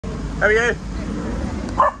How are you?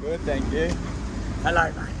 Good, thank you. Hello,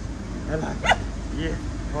 mate. Hello. Yeah.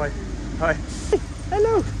 Hi. Hi.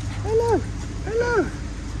 Hello. Hello. Hello.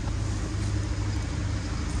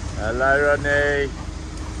 Hello, Rodney.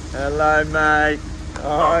 Hello, mate.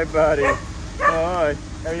 Hi, buddy. Hi. How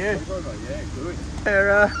are you? Yeah, good.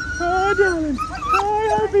 Sarah. Hi, darling. Hi,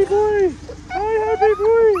 Hopey boy. Hi, Hopey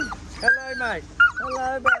boy. Hello, mate.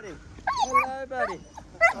 Hello, buddy. Hello, buddy.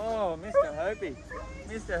 Oh, Mr. Hopey.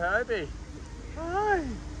 Mr. Hopey. Hi.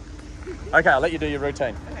 Okay, I'll let you do your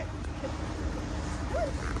routine. Okay.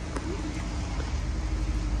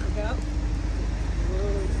 Go.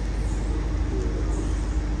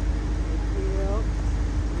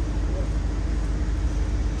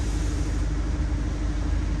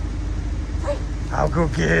 Oh,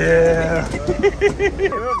 good girl.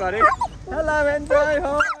 Hello, buddy. Hello, Enzo.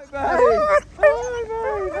 Hi, buddy. Hi,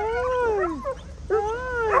 mate.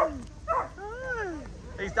 Hi. Hi.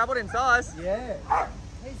 He's doubled in size. Yeah.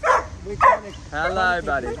 Hello,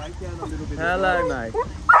 buddy. Hello, mate.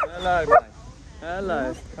 Hello, mate.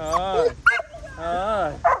 Hello. Hi.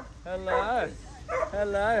 Hi. Hello.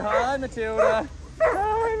 Hello. Hi, Matilda.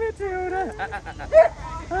 Hi, Matilda.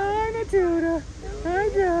 Hi, Matilda. Hi,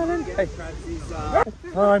 darling. Hey.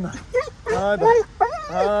 Hi, mate. Hi, buddy.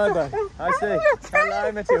 Hi, buddy. I see. Hello,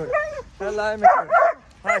 Matilda. Hello, Matilda.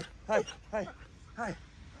 Hi. Hi. Hi. Hi.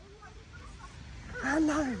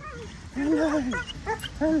 Hello. Hello.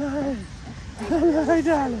 Hello. Hello,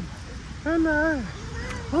 darling. Hello.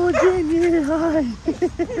 Oh, Jenny, hi.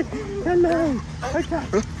 Hello. Okay.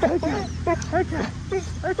 Okay. Okay.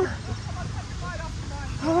 Okay.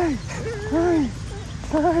 Hi. Hi.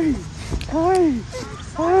 Hi. Hi.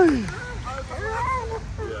 Hi.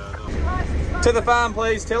 To the farm,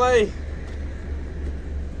 please, Tilly.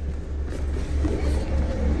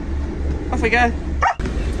 Off we go.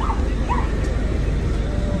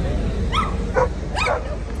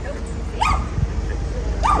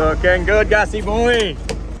 Looking good, Gussie boy.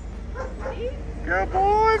 Good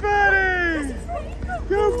boy, buddy.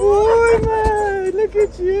 Good boy, mate. Look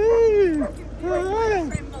at you.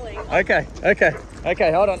 Okay, okay,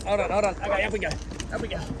 okay. Hold on, hold on, hold on. Okay, up we go. Up we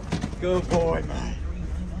go. Good boy, mate.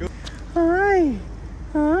 Good. Hi.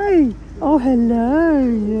 Hi. Oh, hello.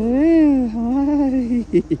 Yeah. Hi.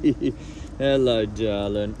 Hello,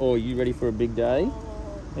 darling. Oh, you ready for a big day?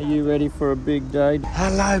 Are you ready for a big day?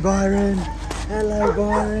 Hello, Byron. Hello,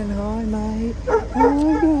 Byron. Hi, mate.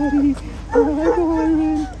 Hi, buddy. Hi,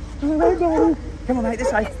 Byron. Hi, buddy. Come on, mate,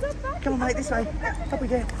 this way. Come on, mate, this way. Up we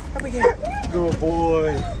go. Up we go. Good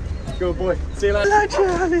boy. Good boy. See you later. Hello,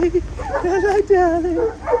 Charlie. Hello,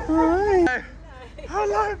 darling. Hi.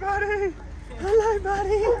 Hello, buddy. Hello,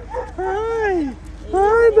 buddy. Hi.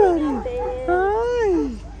 Hi, buddy.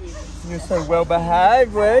 Hi. You're so well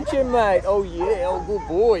behaved, weren't you, mate? Oh, yeah. Oh, good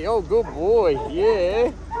boy. Oh, good boy.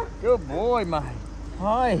 Yeah. Good boy, mate.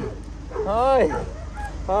 Hi. Hi.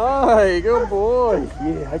 Hi. Good boy.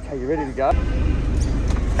 Yeah, okay, you ready to go?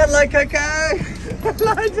 Hello, Coco.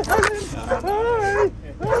 Hello, darling. Hi.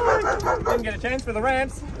 Hi. Didn't get a chance for the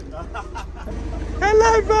ramps.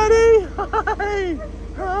 Hello, buddy. Hi.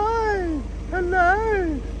 Hi.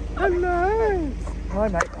 Hello. Hello. Hi,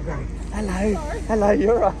 mate. Hello. Hello,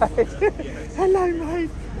 you're right. Hello, mate.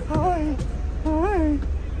 Hi. Hi.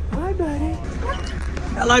 Hi, buddy.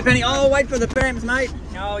 Hello, Penny. Oh, wait for the ramps, mate.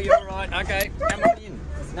 Oh, you're right. Okay, come on in.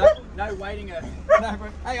 No, no waiting. No,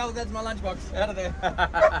 hey, oh, that's my lunchbox. Out of there.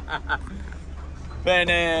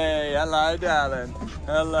 Penny. Hello, darling.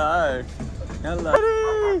 Hello. Hello.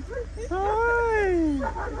 Penny. Hi.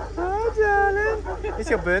 Hi, darling. It's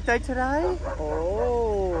your birthday today?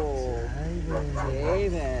 Oh.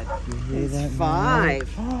 David. You hear that? 5.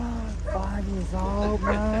 5 years old,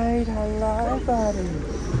 mate. Hello, buddy.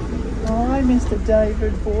 Hi, Mr.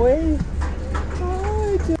 David boy.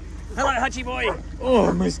 Hi, hello, Hutchie boy.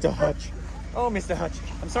 Oh, Mr. Hutch. Oh, Mr. Hutch.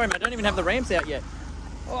 I'm sorry, mate. I don't even have the ramps out yet.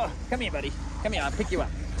 Oh, come here, buddy. Come here. I'll pick you up.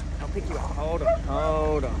 I'll pick you up. Hold on.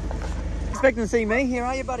 Hold on. Expecting to see me? Here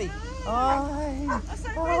are you, buddy? Hi. Hi.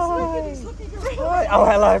 Hi. Oh,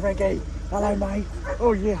 hello, Frankie. Hello, mate.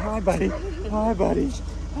 Oh, yeah. Hi, buddy. Hi, buddy.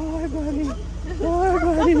 Hi, buddy. Hi,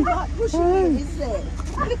 buddy. Hi.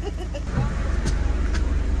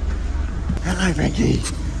 Hello, Frankie.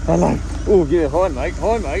 Hello. Oh, yeah. Hi, mate.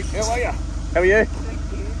 Hi, mate. How are you? How are you?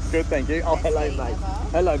 Good, thank you. Oh, hello, mate.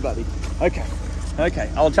 Hello, buddy. Okay. Okay.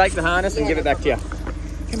 I'll take the harness and give it back to you.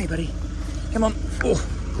 Come here, buddy. Come on. Oh,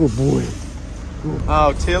 good boy.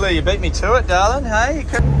 Oh, Tilly, you beat me to it, darling. Hey.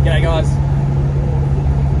 G'day, guys.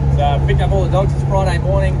 So I picked up all the dogs. It's Friday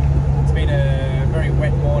morning. It's been a very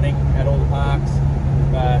wet morning at all the parks,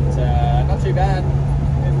 but not too bad.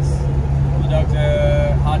 It's all the dogs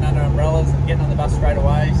are hiding under umbrellas.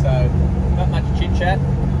 today, so not much chit chat.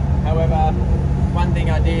 However, one thing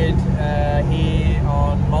I did hear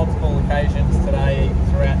on multiple occasions today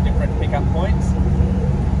throughout different pickup points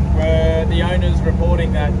were the owners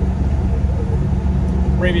reporting that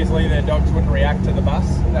previously their dogs wouldn't react to the bus.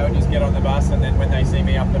 They would just get on the bus, and then when they see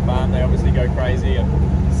me up the farm, they obviously go crazy and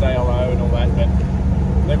say hello and all that. But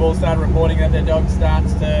they've all started reporting that their dog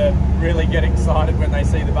starts to really get excited when they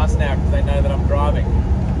see the bus now because they know that I'm driving.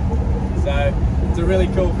 So it's a really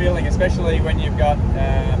cool feeling, especially when you've got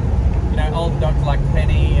you know, old dogs like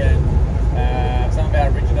Penny and some of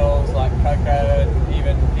our originals like Coco and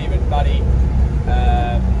even Buddy.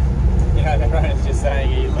 You know, everyone's just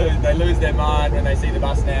saying they lose their mind when they see the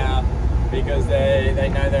bus now because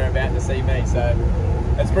they know they're about to see me. So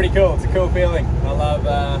it's pretty cool. It's a cool feeling. I love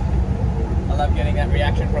getting that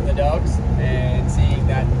reaction from the dogs and seeing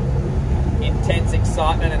that intense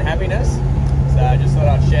excitement and happiness. So I just thought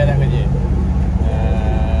I'd share that with you.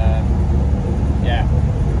 Yeah,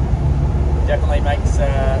 definitely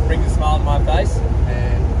brings a smile to my face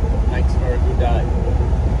and makes for a good day.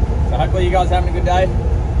 So hopefully you guys are having a good day.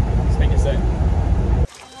 Speak to you soon.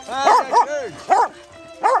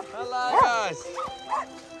 Hello guys.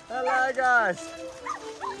 Hello guys.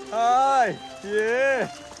 Hi. Yeah.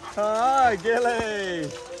 Hi Gilly.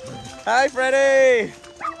 Hey Freddie.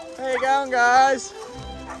 How you going guys?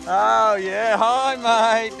 Oh yeah. Hi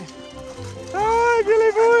mate. Hi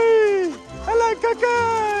Gilly boy. Hello Coco.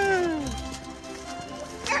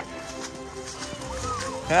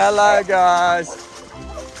 Hello guys.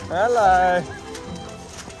 Hello.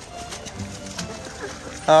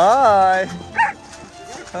 Hi.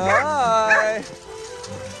 Hi.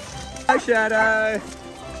 Hi Shadow.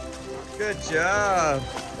 Good job.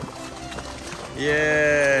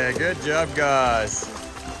 Yeah, good job guys.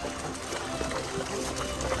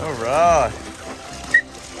 All right.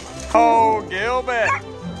 Oh, Gilbert.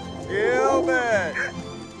 Gilbert.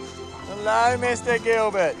 Hello, Mr.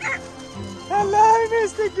 Gilbert. Hello,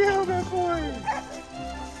 Mr. Gilbert boy.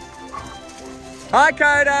 Hi,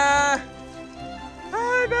 Coda.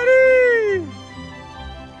 Hi, buddy.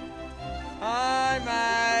 Hi,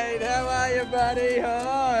 mate. How are you, buddy?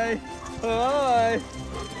 Hi. Hi.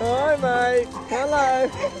 Hi, mate. Hello.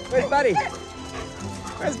 Where's Buddy?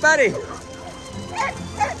 Where's Buddy?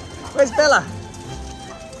 Where's Bella?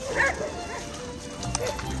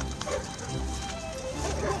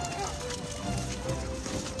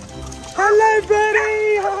 Hello,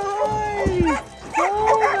 buddy. Hi. Hi,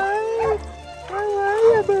 mate. How are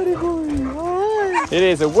you, buddy boy? Hi. It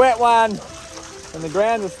is a wet one, and the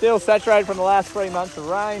ground is still saturated from the last 3 months of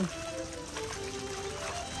rain.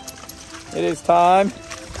 It is time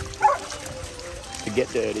to get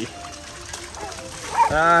dirty.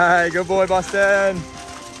 Hey, good boy, Boston.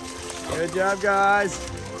 Good job, guys.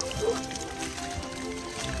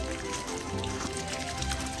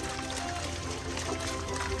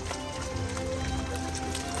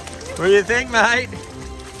 What do you think, mate?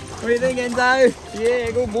 What do you think, Enzo?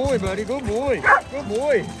 Yeah, good boy, buddy. Good boy. Good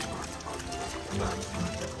boy.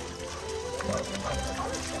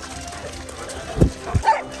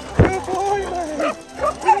 Good boy, mate.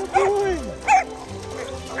 Good boy.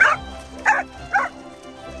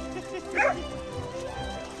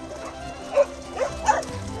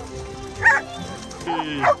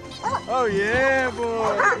 Oh yeah,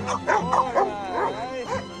 boy.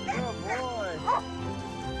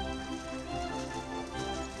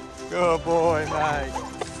 Good boy, mate. Good boy, mate.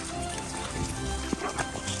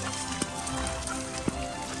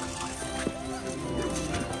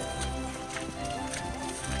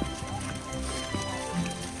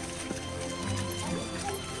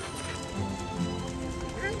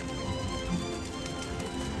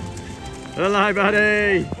 Hello,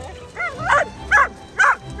 buddy.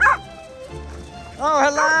 Oh,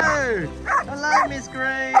 hello. Hello, Miss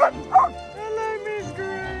Green. Hello, Miss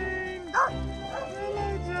Green. Hello,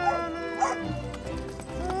 darling.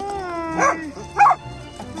 Hi.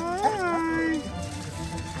 Hi.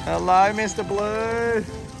 Hello, Mr. Blue.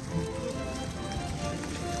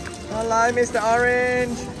 Hello, Mr.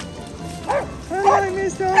 Orange. Hello,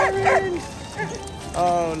 Mr. Orange.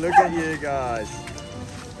 Oh, look at you guys.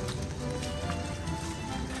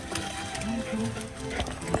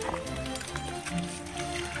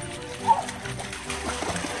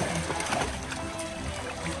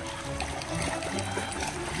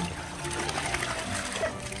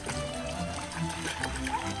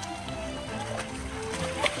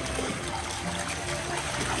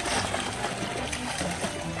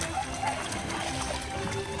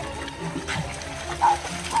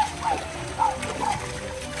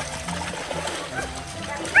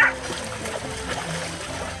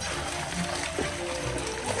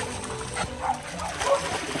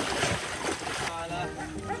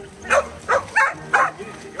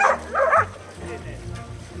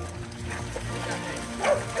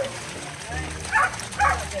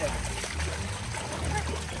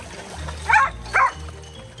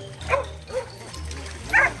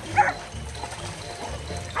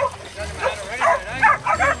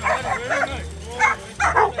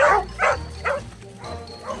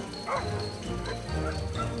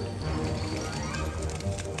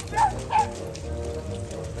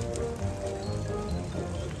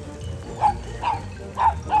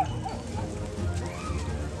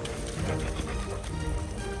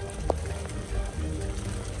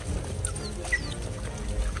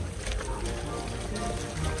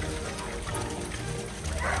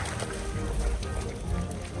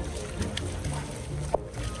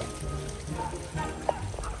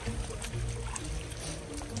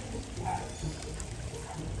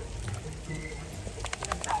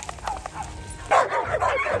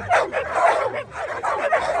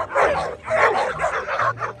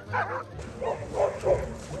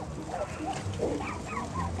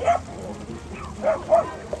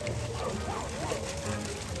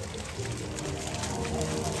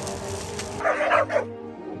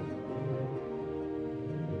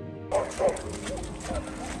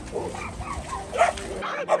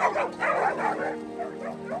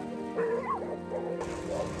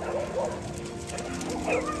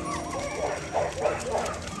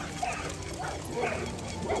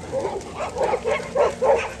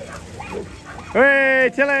 Hey,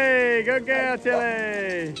 Tilly! Good girl,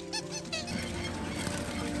 Tilly!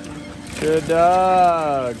 Good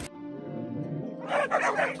dog!